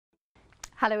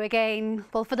Hello again.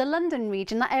 Well, for the London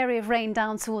region, that area of rain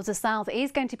down towards the south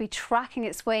is going to be tracking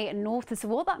its way north. So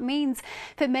what that means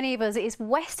for many of us is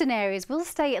western areas will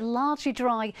stay largely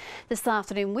dry this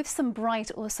afternoon with some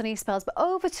bright or sunny spells. But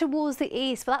over towards the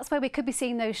east, well, that's where we could be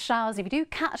seeing those showers. If you do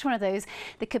catch one of those,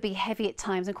 they could be heavy at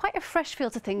times and quite a fresh feel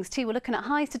to things too. We're looking at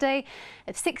highs today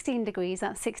of 16 degrees,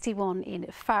 that's 61 in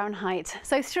Fahrenheit.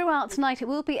 So throughout tonight, it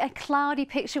will be a cloudy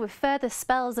picture with further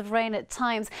spells of rain at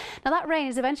times. Now that rain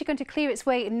is eventually going to clear its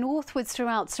way northwards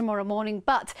throughout tomorrow morning,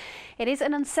 but it is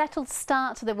an unsettled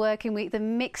start to the working week. The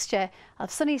mixture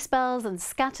of sunny spells and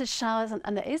scattered showers,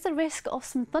 and there is a risk of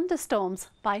some thunderstorms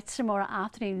by tomorrow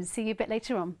afternoon. See you a bit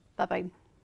later on. Bye bye.